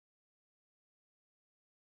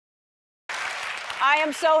I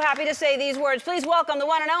am so happy to say these words. Please welcome the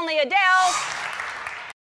one and only Adele.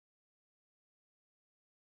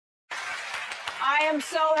 I am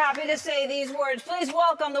so happy to say these words. Please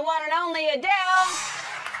welcome the one and only Adele.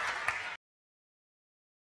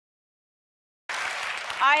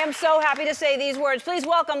 I am so happy to say these words. Please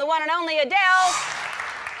welcome the one and only Adele.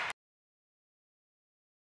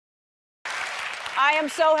 I am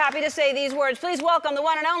so happy to say these words. Please welcome the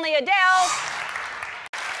one and only Adele.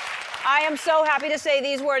 I am so happy to say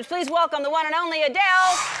these words. Please welcome the one and only Adele.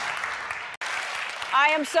 I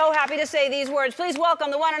am so happy to say these words. Please welcome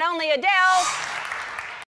the one and only Adele.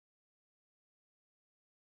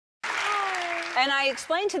 And I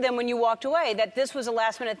explained to them when you walked away that this was a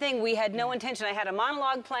last-minute thing. We had no intention. I had a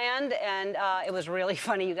monologue planned, and it was really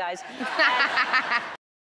funny, you guys.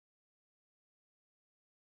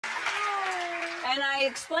 And I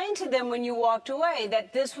explained to them when you walked away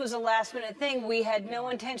that this was a last-minute thing. We had no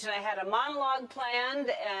intention. I had a monologue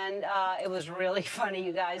planned, and it was really funny,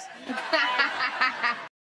 you guys.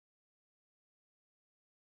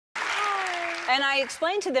 And I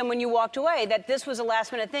explained to them when you walked away that this was a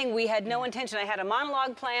last-minute thing. We had no intention. I had a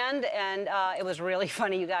monologue planned, and it was really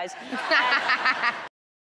funny, you guys.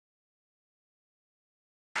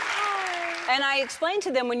 And I explained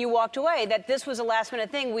to them when you walked away that this was a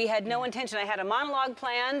last-minute thing. We had no intention. I had a monologue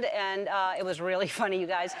planned, and it was really funny, you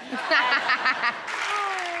guys.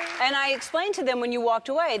 And I explained to them when you walked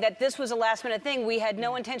away that this was a last-minute thing. We had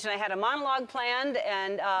no intention. I had a monologue planned,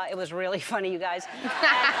 and it was really funny, you guys.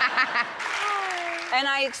 And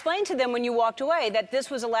I explained to them when you walked away that this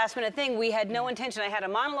was a last-minute thing. We had no intention. I had a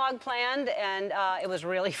monologue planned, and it was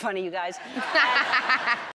really funny, you guys.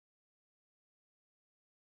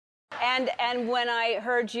 And when I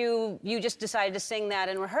heard you just decided to sing that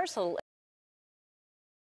in rehearsal.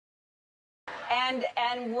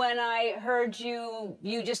 And when I heard you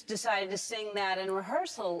just decided to sing that in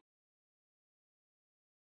rehearsal.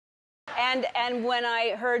 And when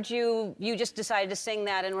I heard you just decided to sing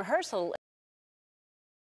that in rehearsal.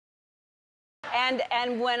 And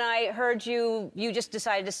when I heard you just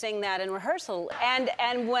decided to sing that in rehearsal.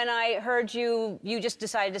 And when I heard you just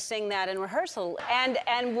decided to sing that in rehearsal.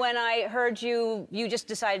 And when I heard you just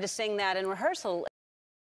decided to sing that in rehearsal.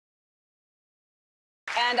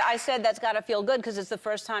 And I said, that's got to feel good because it's the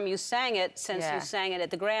first time you sang it since you sang it at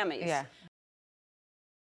the Grammys. Yeah.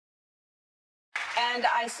 And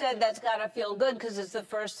I said, that's got to feel good because it's the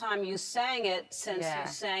first time you sang it since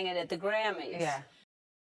you sang it at the Grammys. Yeah.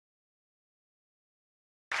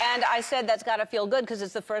 And I said, that's got to feel good because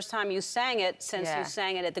it's the first time you sang it since you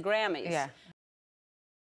sang it at the Grammys. Yeah.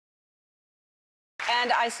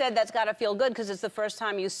 And I said, that's got to feel good because it's the first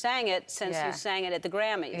time you sang it since you sang it at the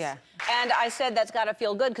Grammys. Yeah. And I said, that's got to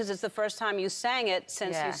feel good because it's the first time you sang it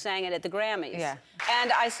since you sang it at the Grammys. Yeah.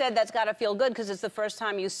 And I said, that's got to feel good because it's the first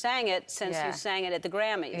time you sang it since you sang it at the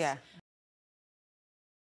Grammys. Yeah.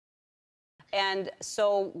 And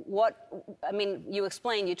so what, I mean, you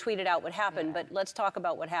explained, you tweeted out what happened, but let's talk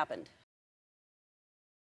about what happened.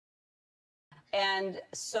 And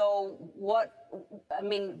so what, I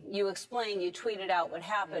mean, you explained, you tweeted out what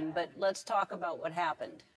happened, but let's talk about what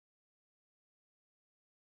happened.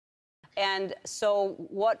 And so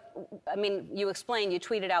what, I mean, you explained, you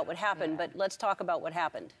tweeted out what happened, but let's talk about what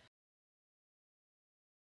happened.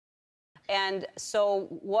 And so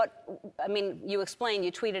what, I mean, you explained,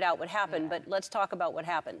 you tweeted out what happened, but let's talk about what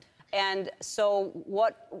happened. And so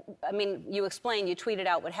what, I mean, you explained, you tweeted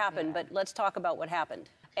out what happened, but let's talk about what happened.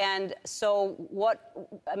 And so what,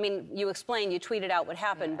 I mean, you explained, you tweeted out what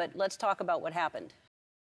happened, but let's talk about what happened.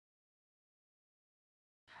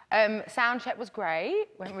 Sound check was great,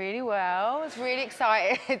 went really well, I was really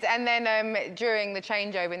excited. And then during the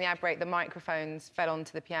changeover in the ad break, the microphones fell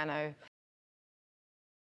onto the piano.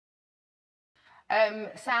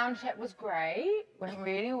 Sound check was great, went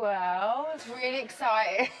really well, I was really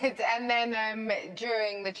excited. And then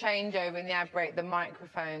during the changeover in the ad break, the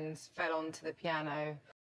microphones fell onto the piano.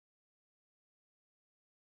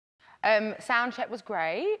 Sound check was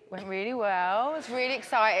great, went really well, I was really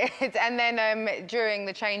excited. And then during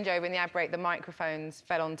the changeover in the ad break, the microphones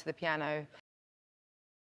fell onto the piano.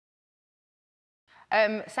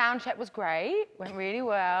 Sound check was great, went really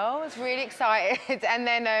well, I was really excited. And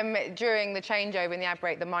then during the changeover in the ad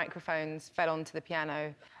break, the microphones fell onto the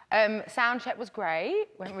piano. Sound check was great,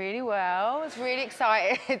 went really well, I was really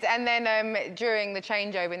excited. And then during the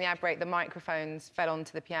changeover in the ad break, the microphones fell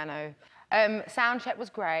onto the piano. Sound check was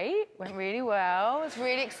great, went really well, I was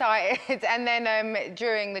really excited. And then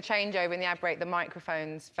during the changeover in the ad break, the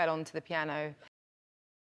microphones fell onto the piano.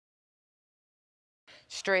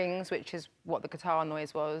 Strings, which is what the guitar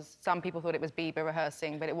noise was. Some people thought it was Bieber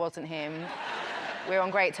rehearsing, but it wasn't him. we're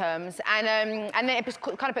on great terms. And then it just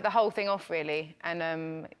kind of put the whole thing off, really.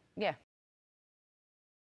 And, yeah.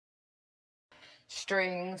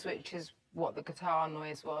 Strings, which is what the guitar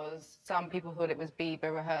noise was. Some people thought it was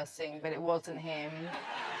Bieber rehearsing, but it wasn't him.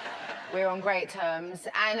 We're on great terms.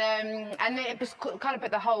 And then it just kind of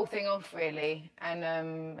put the whole thing off, really.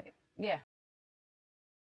 And, yeah.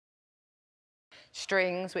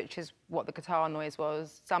 Strings, which is what the guitar noise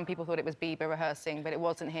was. Some people thought it was Bieber rehearsing, but it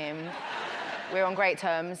wasn't him. We're on great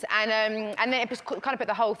terms. And then it just kind of put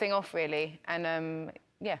the whole thing off, really. And,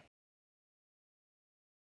 yeah.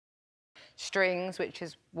 Strings, which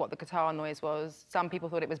is what the guitar noise was. Some people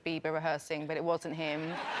thought it was Bieber rehearsing, but it wasn't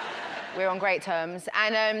him. We're on great terms.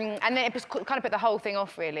 And then it just kind of put the whole thing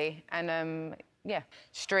off, really. And, yeah.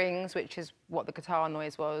 Strings, which is what the guitar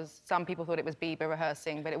noise was. Some people thought it was Bieber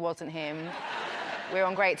rehearsing, but it wasn't him. We're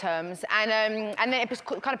on great terms. And then it just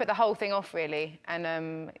kind of put the whole thing off, really.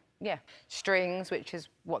 And, yeah. Strings, which is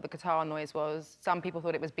what the guitar noise was. Some people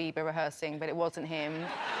thought it was Bieber rehearsing, but it wasn't him.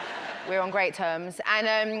 We're on great terms. And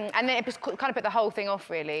then it just kind of put the whole thing off,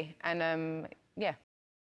 really. And, yeah.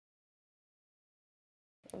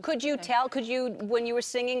 Could you tell, when you were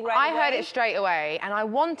singing right away? I heard it straight away, and I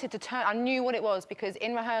wanted to turn, I knew what it was, because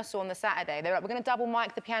in rehearsal on the Saturday, they were like, we're going to double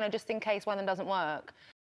mic the piano just in case one of them doesn't work.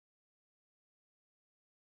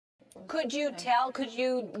 Could you tell,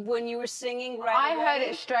 when you were singing right away? I heard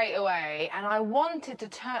it straight away, and I wanted to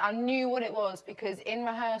turn, I knew what it was, because in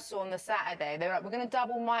rehearsal on the Saturday, they were like, we're going to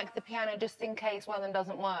double mic the piano just in case one of them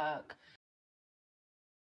doesn't work.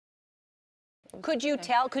 Could you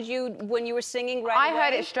tell, when you were singing right away? I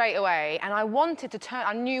heard it straight away, and I wanted to turn,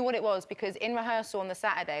 I knew what it was, because in rehearsal on the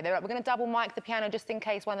Saturday, they were like, we're going to double mic the piano just in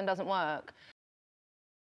case one of them doesn't work.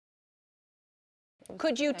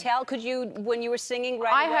 Could you tell, when you were singing right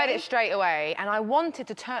away? I heard it straight away, and I wanted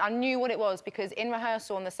to turn, I knew what it was, because in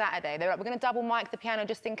rehearsal on the Saturday, they were like, we're going to double mic the piano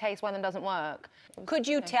just in case one of them doesn't work. Could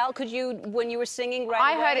you tell, when you were singing right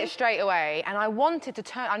away? I heard it straight away, and I wanted to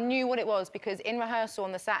turn, I knew what it was, because in rehearsal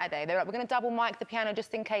on the Saturday, they were like, we're going to double mic the piano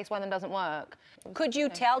just in case one of them doesn't work. Could you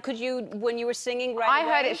tell, when you were singing right away?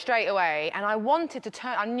 I heard it straight away, and I wanted to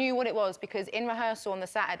turn, I knew what it was, because in rehearsal on the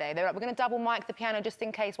Saturday, they were like, we're going to double mic the piano just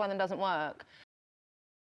in case one of them doesn't work.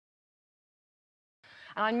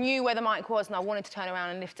 And I knew where the mic was, and I wanted to turn around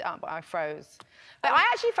and lift it up, but I froze. But I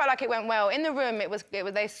actually felt like it went well. In the room,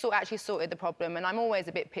 they actually sorted the problem, and I'm always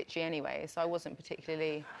a bit pitchy anyway, so I wasn't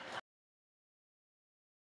particularly...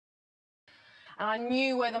 And I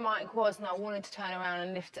knew where the mic was, and I wanted to turn around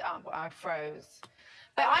and lift it up, but I froze.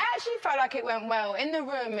 But I actually felt like it went well. In the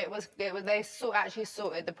room, they actually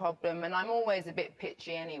sorted the problem, and I'm always a bit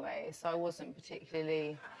pitchy anyway, so I wasn't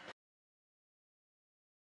particularly...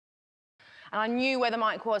 And I knew where the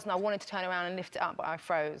mic was, and I wanted to turn around and lift it up, but I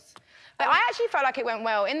froze. But I actually felt like it went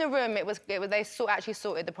well. In the room, they actually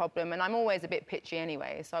sorted the problem, and I'm always a bit pitchy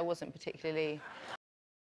anyway, so I wasn't particularly...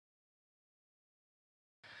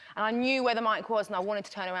 And I knew where the mic was, and I wanted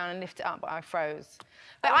to turn around and lift it up, but I froze.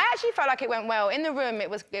 But I actually felt like it went well. In the room,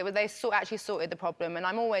 they actually sorted the problem, and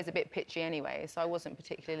I'm always a bit pitchy anyway, so I wasn't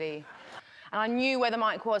particularly... And I knew where the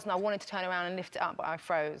mic was, and I wanted to turn around and lift it up, but I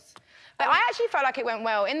froze. But I actually felt like it went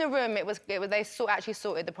well. In the room, they actually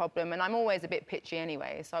sorted the problem, and I'm always a bit pitchy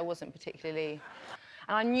anyway, so I wasn't particularly...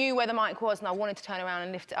 And I knew where the mic was, and I wanted to turn around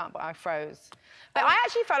and lift it up, but I froze. But I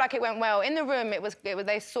actually felt like it went well. In the room,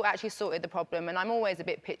 they actually sorted the problem, and I'm always a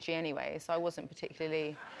bit pitchy anyway, so I wasn't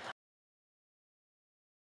particularly...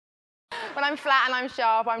 When I'm flat and I'm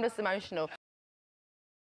sharp, I'm just emotional.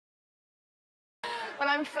 When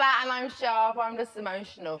I'm flat and I'm sharp, I'm just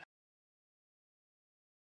emotional.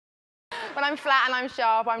 When I'm flat and I'm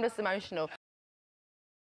sharp, I'm just emotional.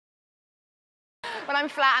 When I'm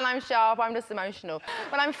flat and I'm sharp, I'm just emotional.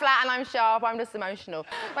 When I'm flat and I'm sharp, I'm just emotional.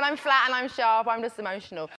 When I'm flat and I'm sharp, I'm just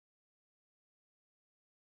emotional.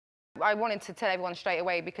 I wanted to tell everyone straight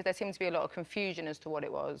away because there seemed to be a lot of confusion as to what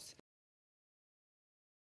it was.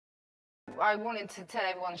 I wanted to tell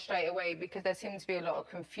everyone straight away because there seemed to be a lot of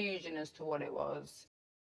confusion as to what it was.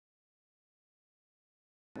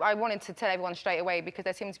 I wanted to tell everyone straight away because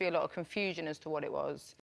there seemed to be a lot of confusion as to what it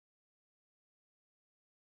was.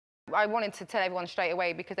 I wanted to tell everyone straight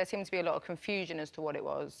away because there seemed to be a lot of confusion as to what it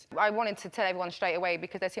was. I wanted to tell everyone straight away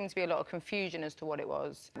because there seemed to be a lot of confusion as to what it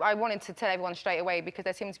was. I wanted to tell everyone straight away because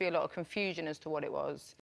there seemed to be a lot of confusion as to what it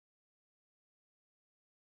was.